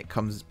line, and then it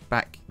comes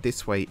back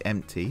this way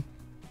empty,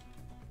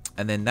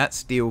 and then that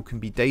steel can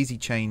be daisy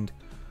chained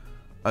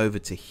over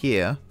to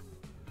here,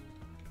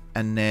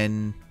 and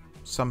then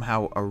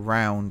somehow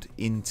around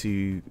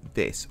into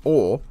this,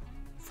 or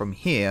from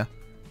here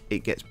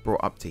it gets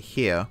brought up to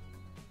here,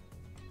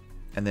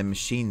 and then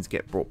machines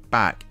get brought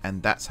back,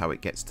 and that's how it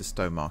gets to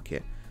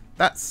Stowmarket.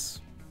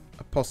 That's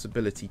a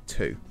possibility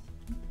too.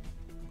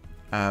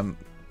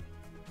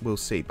 We'll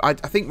see. I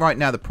think right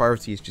now the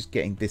priority is just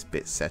getting this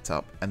bit set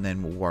up, and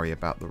then we'll worry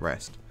about the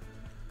rest.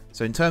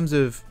 So in terms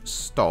of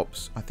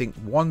stops, I think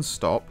one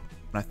stop,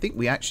 and I think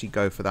we actually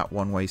go for that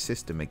one-way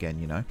system again,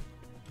 you know.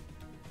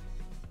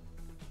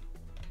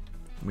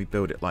 We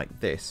build it like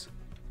this.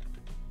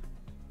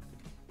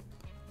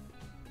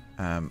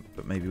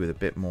 But maybe with a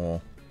bit more...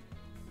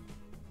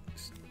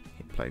 Let's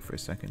hit play for a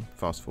second.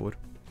 Fast forward.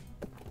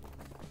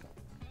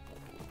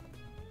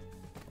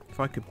 If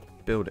I could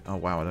build it... Oh,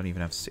 wow, I don't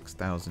even have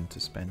 6,000 to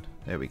spend.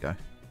 There we go.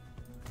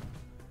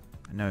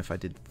 I know if I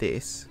did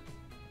this...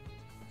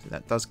 So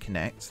that does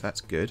connect. So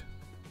that's good.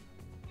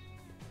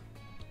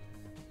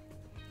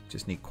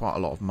 Just need quite a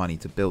lot of money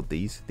to build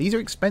these. These are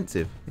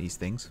expensive, these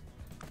things.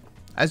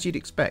 As you'd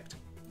expect.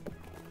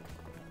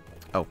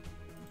 Oh.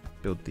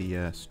 Build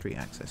the street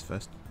access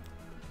first.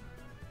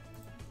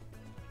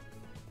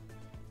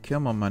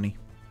 Come on, money.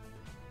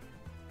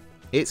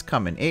 It's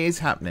coming. It is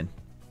happening.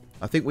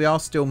 I think we are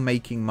still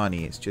making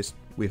money. It's just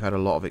we've had a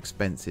lot of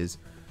expenses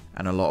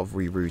and a lot of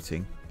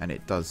rerouting, and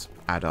it does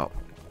add up.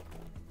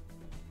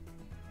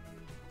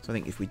 So I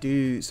think if we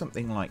do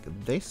something like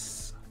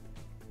this,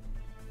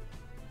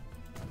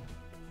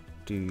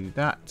 do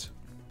that,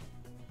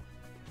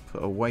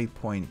 put a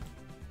waypoint.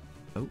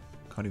 Oh,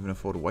 can't even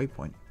afford a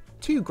waypoint.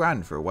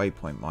 £2 for a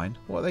waypoint mine.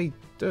 What are they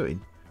doing?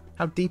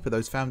 How deep are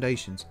those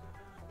foundations?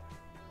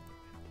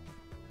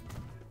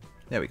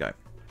 There we go.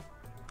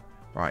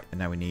 Right, and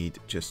now we need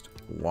just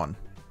one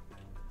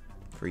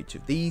for each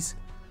of these.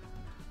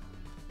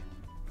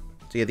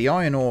 So yeah, the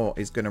iron ore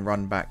is going to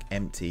run back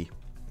empty,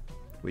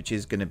 which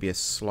is going to be a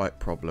slight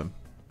problem.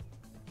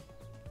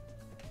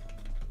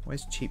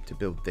 Where's cheap to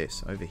build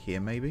this? Over here,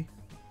 maybe?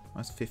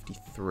 That's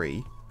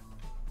 53.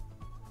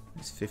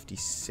 It's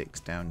 56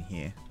 down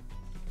here.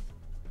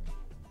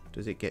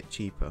 Does it get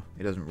cheaper?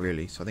 It doesn't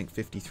really, so I think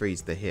 53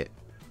 is the hit.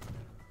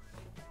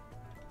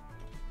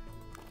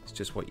 It's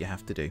just what you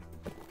have to do.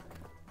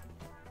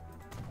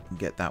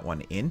 Get that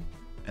one in.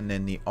 And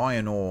then the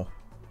iron ore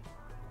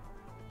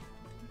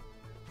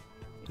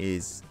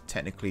is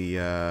technically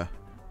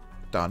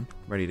done,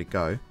 ready to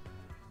go.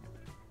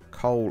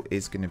 Coal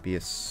is going to be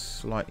a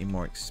slightly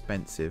more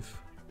expensive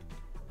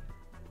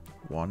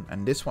one,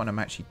 and this one I'm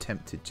actually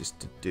tempted just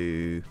to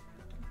do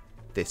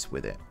this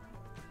with it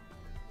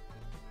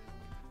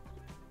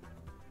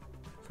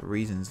for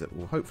reasons that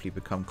will hopefully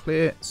become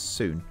clear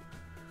soon.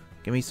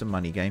 Give me some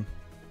money, game.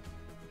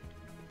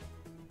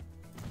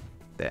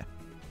 There.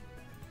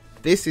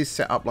 This is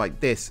set up like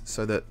this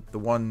so that the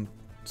one...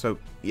 So,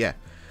 yeah.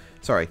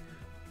 Sorry.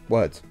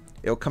 Words.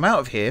 It'll come out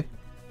of here.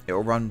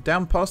 It'll run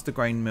down past the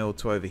grain mill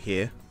to over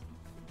here.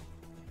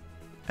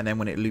 And then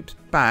when it loops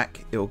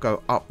back, it'll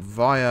go up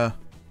via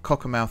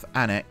Cockermouth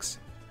Annex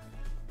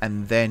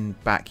and then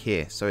back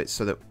here. So it's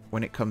so that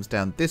when it comes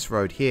down this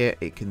road here,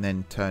 it can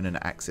then turn and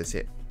access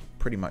it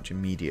pretty much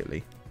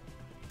immediately.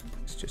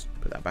 Let's just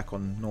put that back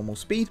on normal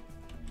speed.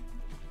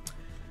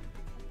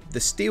 The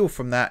steel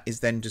from that is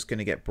then just going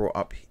to get brought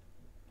up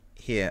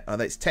here.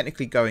 It's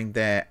technically going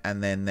there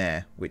and then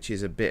there, which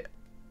is a bit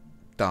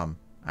dumb,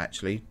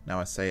 actually, now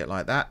I say it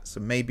like that. So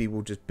maybe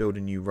we'll just build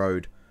a new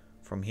road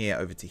from here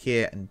over to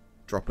here and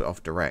drop it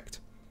off direct.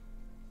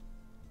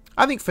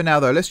 I think for now,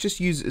 though, let's just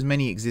use as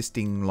many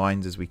existing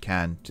lines as we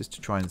can, just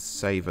to try and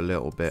save a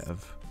little bit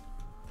of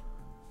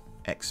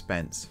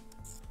expense.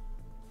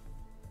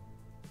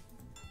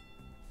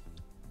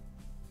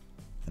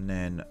 And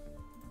then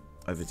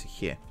over to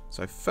here.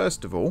 So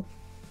first of all,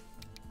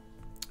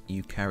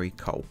 you carry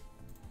coal.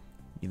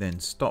 You then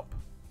stop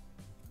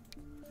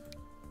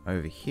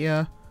over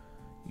here.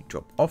 You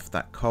drop off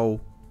that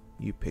coal.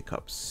 You pick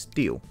up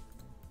steel.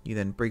 You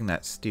then bring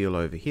that steel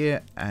over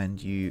here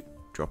and you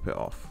drop it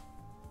off.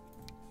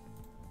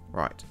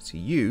 Right, so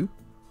you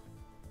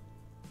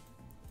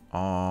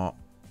are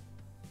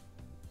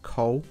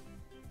coal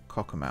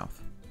Cockermouth.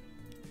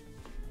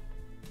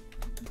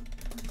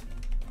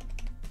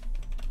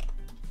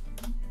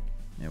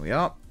 There we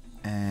are.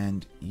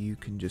 And you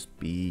can just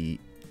be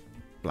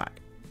black.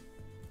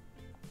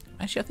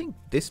 Actually, I think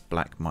this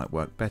black might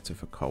work better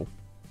for coal.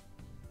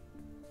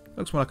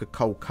 Looks more like a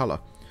coal colour.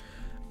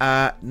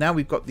 Now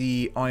we've got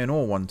the iron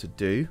ore one to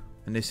do.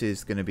 And this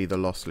is going to be the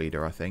loss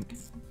leader, I think.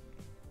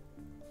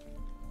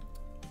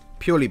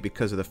 Purely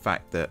because of the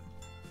fact that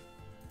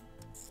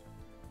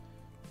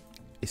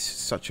it's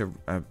such a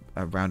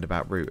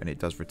roundabout route and it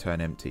does return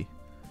empty.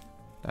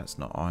 That's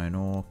not iron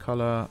ore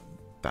colour.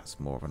 That's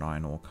more of an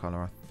iron ore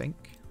colour, I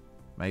think.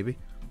 Maybe.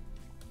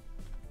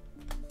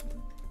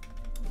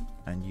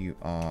 And you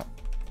are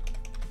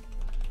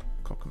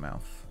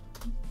cockermouth.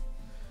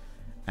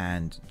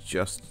 And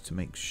just to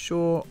make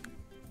sure,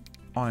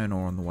 iron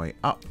ore on the way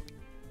up,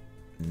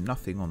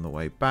 nothing on the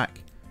way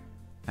back,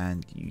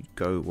 and you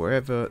go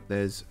wherever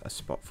there's a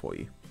spot for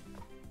you.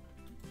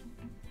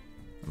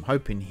 I'm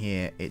hoping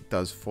here it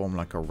does form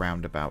like a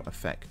roundabout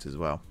effect as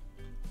well.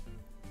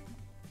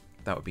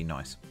 That would be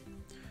nice.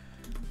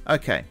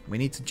 Okay, we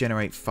need to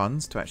generate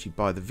funds to actually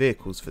buy the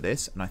vehicles for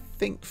this, and I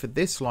think for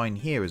this line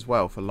here as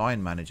well, for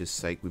line manager's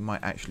sake, we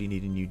might actually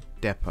need a new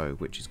depot,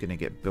 which is going to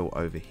get built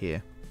over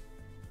here.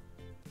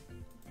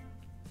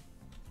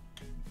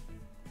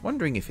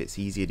 Wondering if it's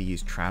easier to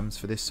use trams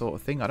for this sort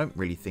of thing. I don't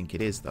really think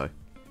it is, though.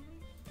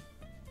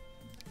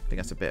 I think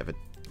that's a bit of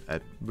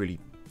a really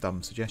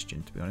dumb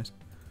suggestion, to be honest.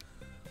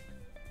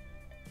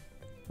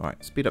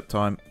 Alright, speed up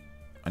time.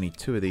 I need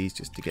 2 of these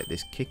just to get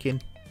this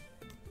kicking.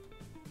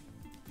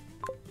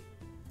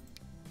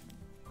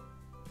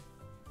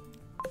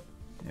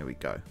 There we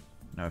go.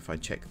 Now if I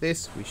check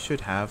this, we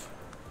should have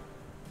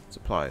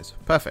suppliers.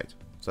 Perfect.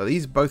 So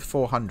these are both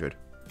 400.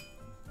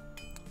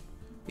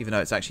 Even though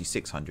it's actually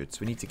 600. So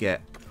we need to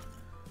get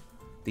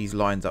these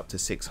lines up to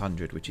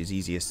 600, which is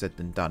easier said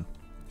than done.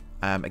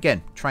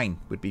 Again, train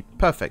would be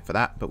perfect for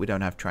that, but we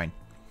don't have train.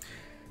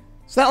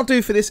 So that'll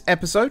do for this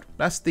episode.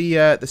 That's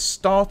the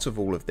start of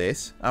all of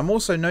this. I'm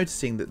also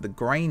noticing that the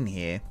grain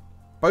here,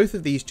 both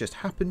of these just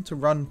happen to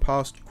run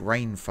past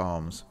grain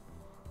farms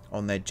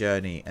on their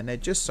journey, and there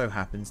just so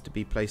happens to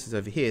be places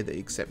over here that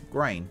accept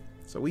grain.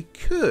 So we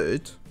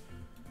could,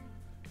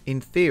 in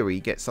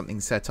theory, get something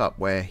set up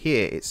where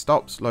here it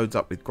stops, loads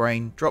up with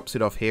grain, drops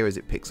it off here as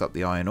it picks up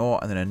the iron ore,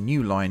 and then a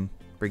new line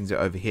brings it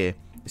over here.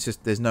 It's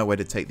just there's nowhere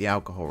to take the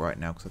alcohol right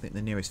now because I think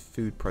the nearest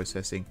food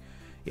processing,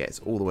 yeah, it's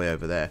all the way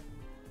over there.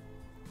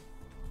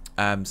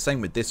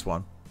 Same with this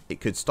one. It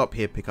could stop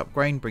here, pick up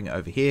grain, bring it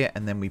over here,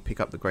 and then we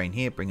pick up the grain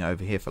here, bring it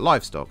over here for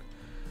livestock.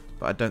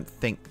 But I don't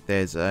think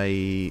there's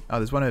a... Oh,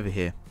 there's one over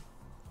here.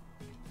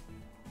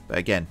 But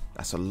again,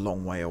 that's a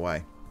long way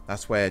away.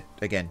 That's where,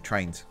 again,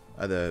 trains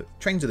are the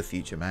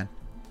future, man.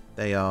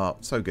 They are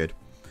so good.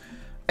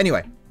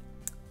 Anyway,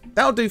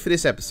 that'll do for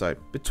this episode.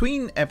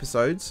 Between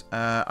episodes,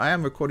 I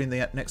am recording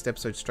the next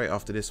episode straight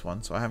after this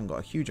one, so I haven't got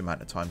a huge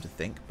amount of time to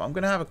think. But I'm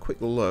going to have a quick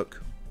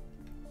look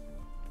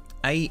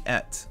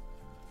at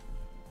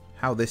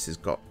how this has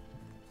got...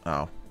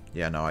 Oh,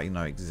 yeah, no, I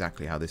know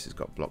exactly how this has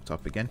got blocked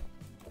up again.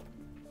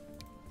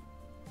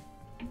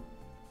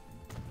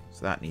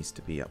 So that needs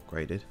to be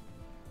upgraded.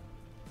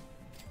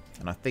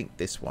 And I think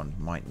this one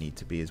might need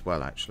to be as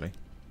well, actually.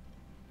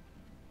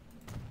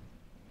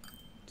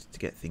 Just to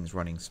get things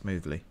running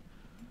smoothly.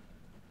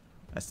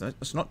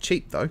 That's not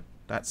cheap, though.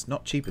 That's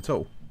not cheap at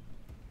all.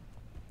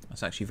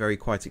 That's actually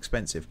quite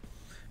expensive.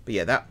 But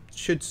yeah, that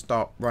should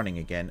start running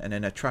again. And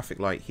then a traffic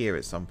light here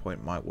at some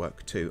point might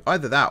work too.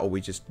 Either that or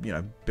we just, you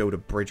know, build a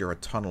bridge or a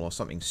tunnel or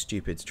something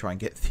stupid to try and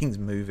get things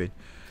moving.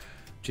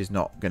 Which is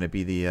not going to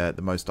be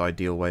the most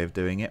ideal way of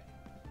doing it.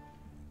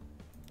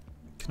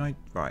 Can I...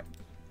 Right.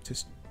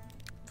 Just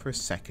for a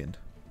second.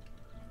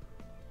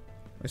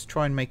 Let's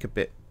try and make a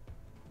bit...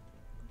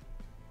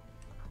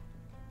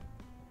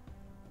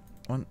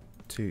 1,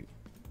 2,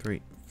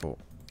 3, 4,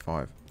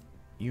 5.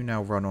 You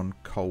now run on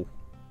coal.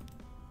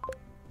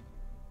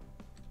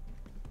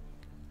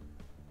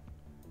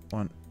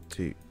 1,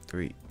 2,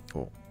 3,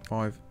 4,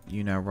 5.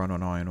 You now run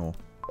on iron ore.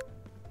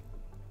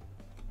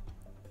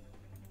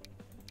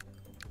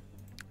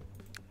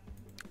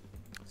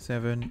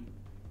 Seven,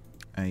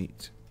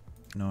 8,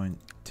 9,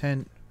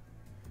 10.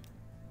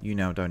 You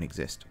now don't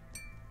exist.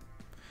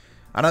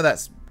 I know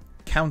that's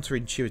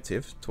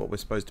counterintuitive to what we're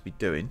supposed to be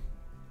doing,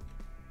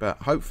 but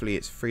hopefully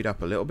it's freed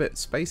up a little bit of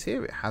space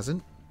here. It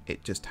hasn't.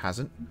 It just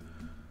hasn't.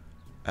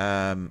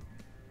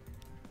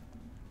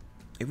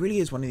 It really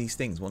is one of these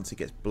things. Once it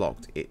gets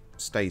blocked, it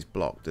stays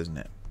blocked, doesn't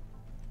it?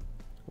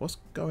 What's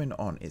going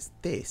on? It's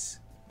this.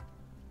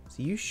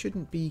 So you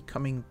shouldn't be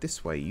coming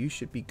this way. You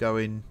should be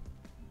going...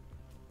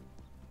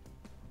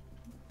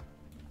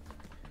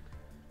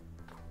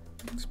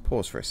 Let's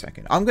pause for a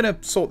second. I'm going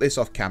to sort this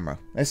off camera.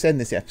 Let's end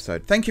this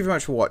episode. Thank you very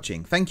much for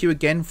watching. Thank you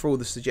again for all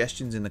the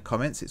suggestions in the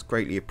comments. It's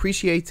greatly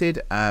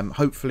appreciated.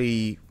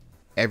 Hopefully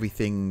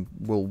everything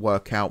will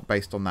work out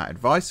based on that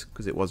advice,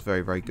 because it was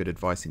very, very good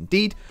advice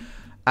indeed.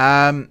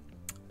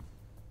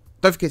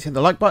 Don't forget to hit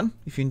the like button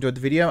if you enjoyed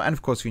the video, and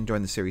of course if you're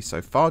enjoying the series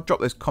so far,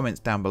 drop those comments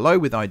down below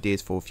with ideas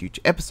for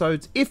future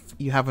episodes. If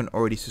you haven't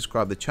already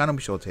subscribed to the channel,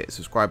 be sure to hit the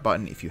subscribe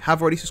button. If you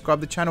have already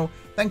subscribed to the channel,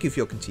 thank you for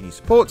your continued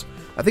support.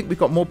 I think we've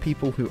got more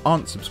people who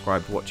aren't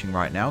subscribed watching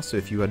right now, so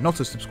if you are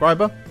not a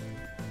subscriber,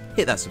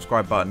 hit that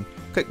subscribe button,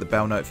 click the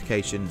bell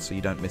notification so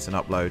you don't miss an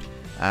upload,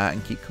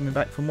 and keep coming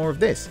back for more of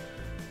this.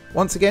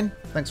 Once again,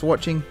 thanks for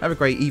watching, have a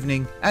great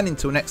evening, and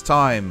until next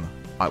time,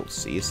 I will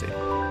see you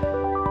soon.